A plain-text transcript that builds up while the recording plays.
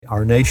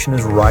our nation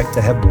is right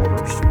to have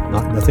borders.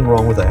 Nothing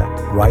wrong with that.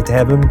 Right to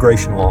have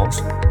immigration laws.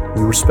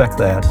 We respect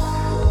that.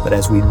 But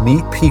as we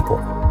meet people,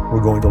 we're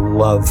going to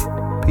love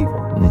people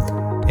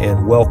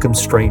and welcome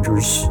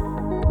strangers,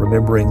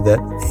 remembering that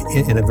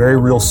in a very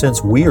real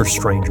sense, we are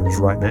strangers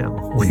right now.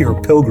 We are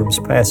pilgrims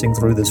passing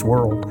through this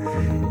world.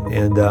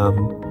 And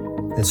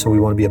so we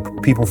want to be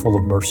a people full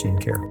of mercy and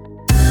care.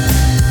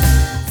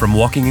 From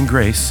Walking in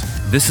Grace,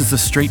 this is the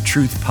Straight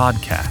Truth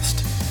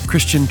Podcast,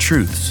 Christian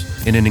truths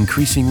in an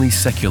increasingly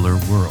secular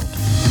world.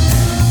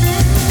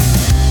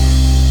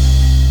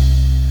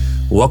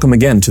 Welcome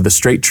again to the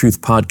Straight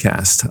Truth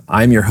Podcast.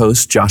 I'm your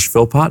host, Josh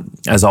Philpott.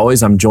 As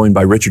always, I'm joined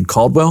by Richard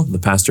Caldwell, the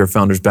pastor of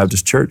Founders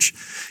Baptist Church.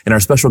 And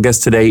our special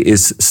guest today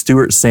is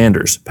Stuart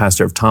Sanders,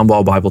 pastor of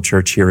Tomball Bible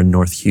Church here in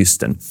North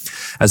Houston.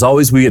 As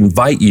always, we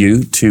invite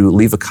you to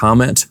leave a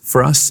comment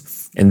for us,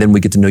 and then we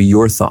get to know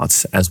your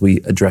thoughts as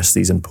we address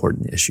these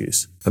important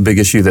issues. A big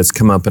issue that's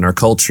come up in our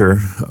culture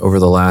over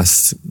the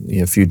last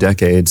few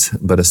decades,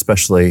 but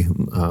especially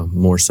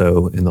more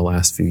so in the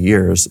last few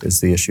years, is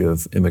the issue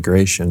of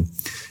immigration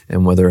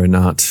and whether or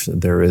not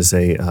there is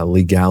a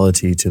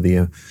legality to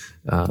the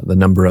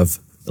number of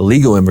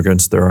illegal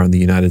immigrants there are in the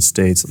United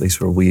States, at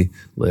least where we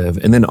live.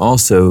 And then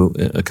also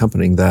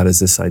accompanying that is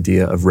this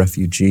idea of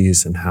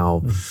refugees and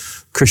how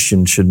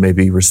Christians should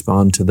maybe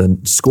respond to the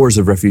scores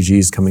of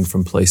refugees coming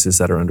from places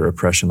that are under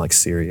oppression like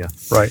Syria,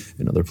 right,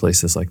 and other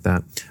places like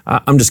that.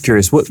 I'm just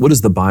curious, what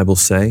does the Bible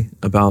say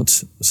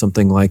about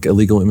something like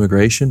illegal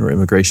immigration or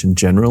immigration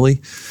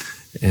generally,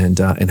 and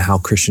how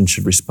Christians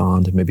should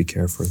respond and maybe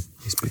care for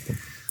these people?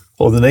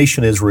 Well, the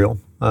nation Israel,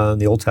 in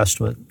the Old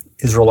Testament,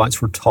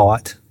 Israelites were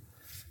taught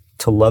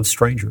to love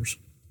strangers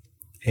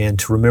and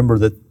to remember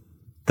that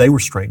they were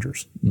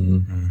strangers.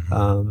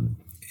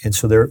 And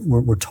so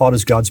we're taught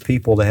as God's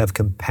people to have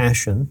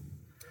compassion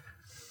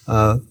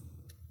for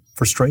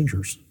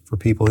strangers, for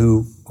people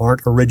who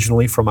aren't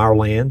originally from our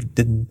land,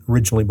 didn't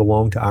originally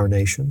belong to our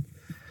nation.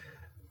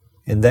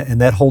 And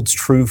that holds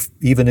true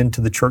even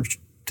into the church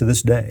to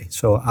this day.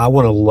 So I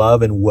want to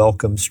love and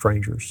welcome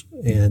strangers.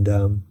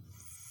 And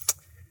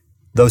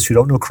those who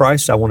don't know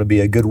Christ, I want to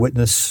be a good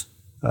witness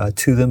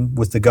to them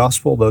with the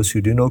gospel. Those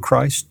who do know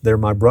Christ, they're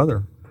my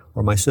brother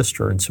or my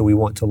sister. And so we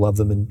want to love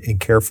them and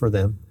care for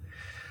them.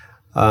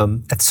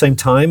 At the same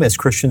time, as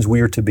Christians,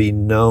 we are to be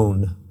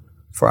known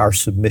for our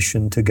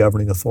submission to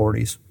governing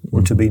authorities.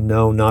 We're to be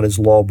known not as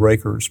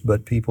lawbreakers,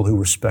 but people who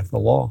respect the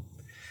law.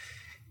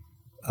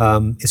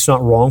 It's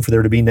not wrong for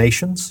there to be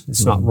nations.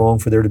 It's not wrong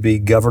for there to be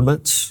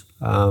governments.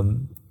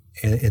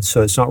 And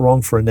so it's not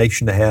wrong for a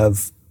nation to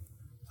have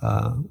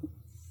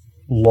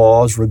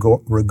laws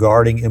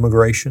regarding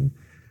immigration,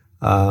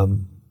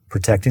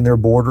 protecting their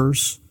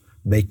borders,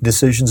 make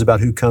decisions about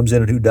who comes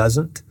in and who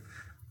doesn't.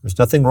 There's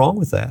nothing wrong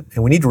with that.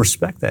 And we need to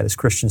respect that as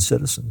Christian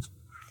citizens.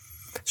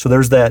 So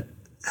there's that,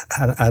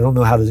 I don't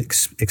know how to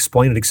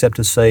explain it except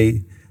to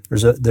say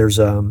there's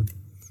a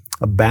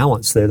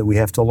balance there that we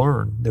have to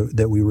learn,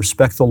 that we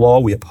respect the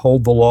law, we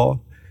uphold the law,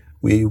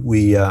 we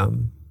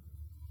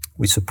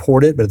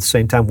support it, but at the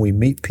same time we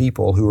meet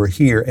people who are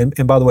here.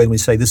 And by the way, let me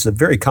say this is a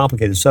very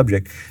complicated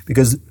subject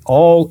because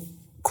all,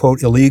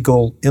 quote,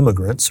 illegal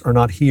immigrants are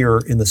not here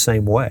in the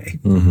same way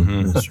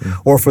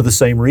or for the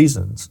same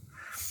reasons.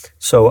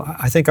 So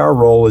I think our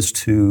role is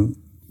to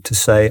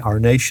say our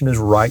nation is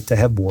right to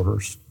have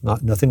borders,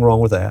 nothing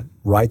wrong with that,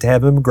 right to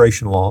have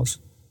immigration laws.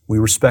 We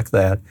respect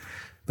that.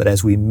 But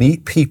as we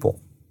meet people,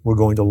 we're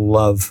going to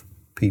love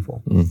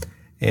people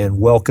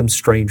and welcome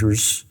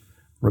strangers,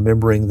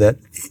 remembering that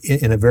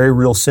in a very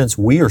real sense,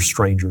 we are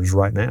strangers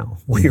right now.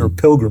 We are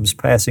pilgrims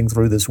passing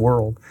through this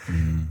world.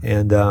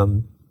 And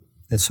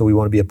so we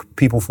want to be a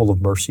people full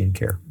of mercy and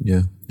care.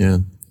 Yeah.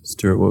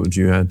 Stuart, what would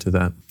you add to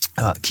that?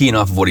 Keying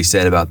off of what he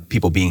said about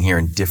people being here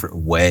in different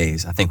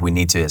ways, I think we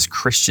need to, as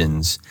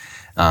Christians,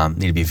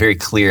 need to be very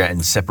clear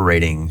in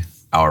separating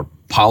our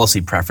policy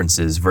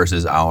preferences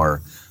versus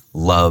our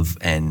love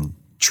and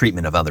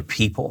treatment of other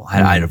people.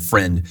 I had a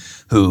friend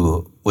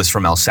who was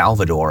from El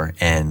Salvador,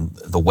 and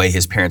the way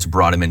his parents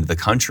brought him into the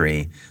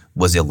country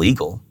was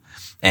illegal.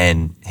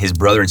 And his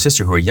brother and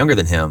sister, who were younger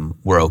than him,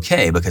 were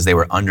okay because they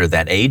were under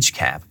that age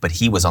cap, but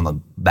he was on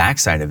the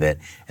backside of it,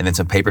 and then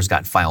some papers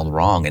got filed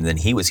wrong, and then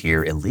he was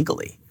here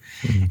illegally.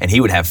 And he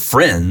would have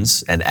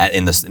friends in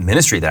the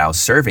ministry that I was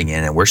serving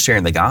in, and we're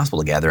sharing the gospel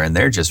together, and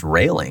they're just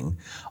railing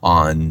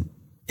on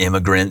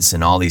immigrants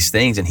and all these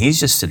things, and he's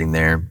just sitting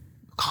there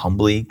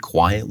humbly,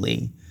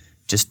 quietly,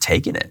 just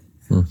taking it.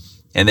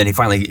 And then he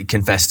finally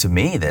confessed to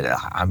me that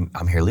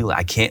I'm here legally.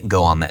 I can't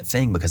go on that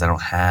thing because I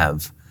don't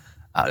have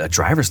a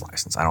driver's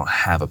license. I don't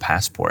have a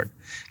passport.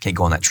 Can't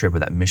go on that trip or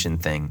that mission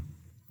thing.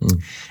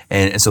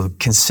 And so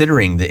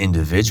considering the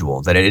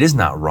individual, that it is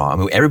not wrong. I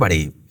mean,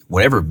 everybody,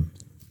 whatever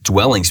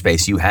dwelling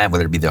space you have,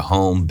 whether it be the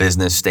home,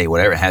 business, state,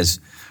 whatever, has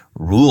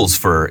rules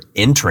for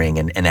entering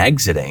and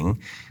exiting.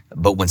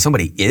 But when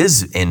somebody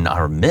is in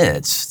our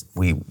midst,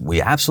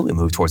 we absolutely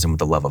move towards them with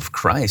the love of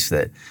Christ,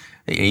 that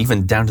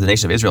even down to the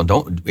nation of Israel,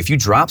 if you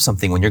drop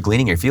something when you're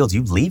gleaning your fields,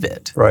 you leave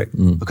it. Right.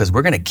 Because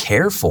we're going to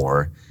care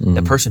for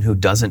the person who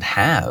doesn't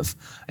have.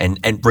 And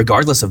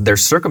regardless of their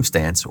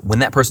circumstance, when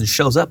that person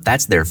shows up,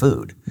 that's their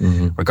food.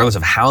 Regardless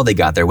of how they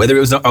got there, whether it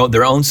was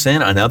their own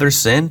sin, another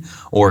sin,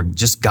 or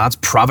just God's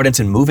providence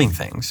in moving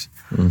things,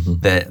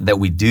 that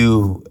we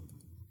do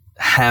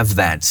have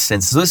that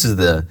sense. So this is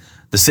the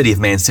city of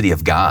man, city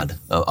of God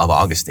of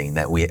Augustine,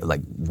 that we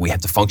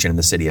have to function in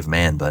the city of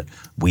man, but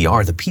we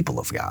are the people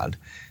of God,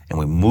 and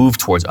we move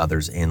towards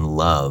others in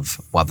love,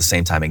 while at the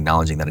same time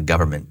acknowledging that a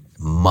government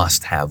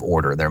must have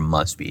order. There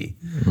must be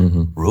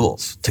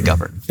rules to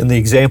govern. And the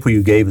example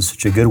you gave is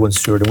such a good one,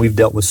 Stuart, and we've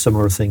dealt with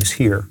similar things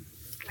here.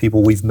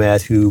 People we've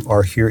met who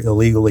are here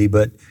illegally,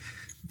 but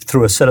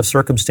through a set of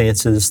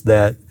circumstances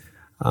that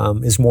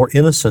is more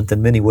innocent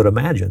than many would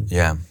imagine.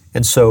 Yeah.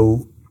 And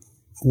so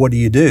what do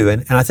you do?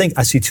 And I think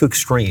I see two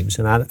extremes,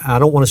 and I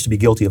don't want us to be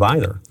guilty of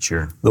either.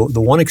 Sure.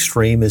 The one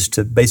extreme is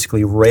to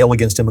basically rail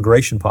against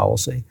immigration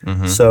policy.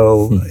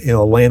 So, a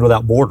land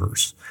without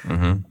borders.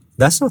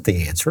 That's not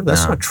the answer.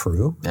 That's not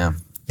true. Yeah.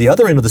 The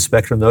other end of the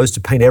spectrum, though, is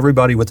to paint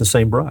everybody with the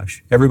same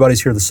brush.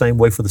 Everybody's here the same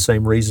way for the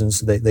same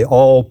reasons. They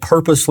all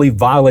purposely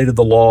violated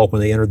the law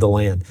when they entered the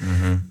land.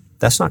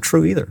 That's not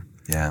true either.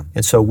 Yeah.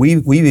 And so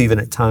we've even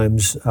at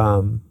times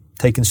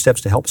taken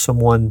steps to help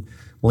someone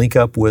link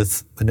up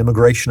with an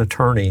immigration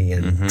attorney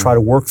and try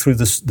to work through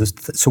this.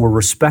 So we're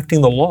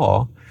respecting the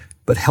law,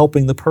 but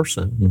helping the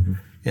person.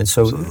 And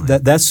so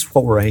that's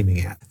what we're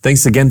aiming at.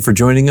 Thanks again for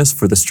joining us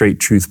for the Straight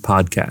Truth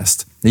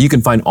Podcast. Now, you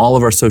can find all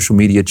of our social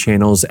media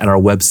channels at our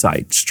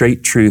website,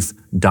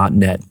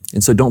 straighttruth.net.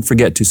 And so don't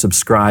forget to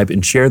subscribe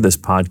and share this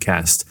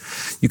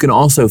podcast. You can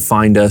also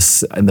find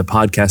us in the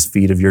podcast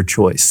feed of your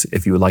choice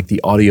if you would like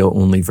the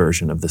audio-only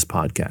version of this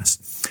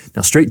podcast.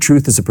 Now, Straight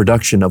Truth is a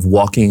production of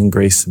Walking in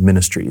Grace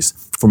Ministries.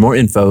 For more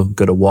info,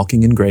 go to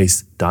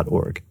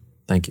walkingingrace.org.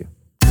 Thank you.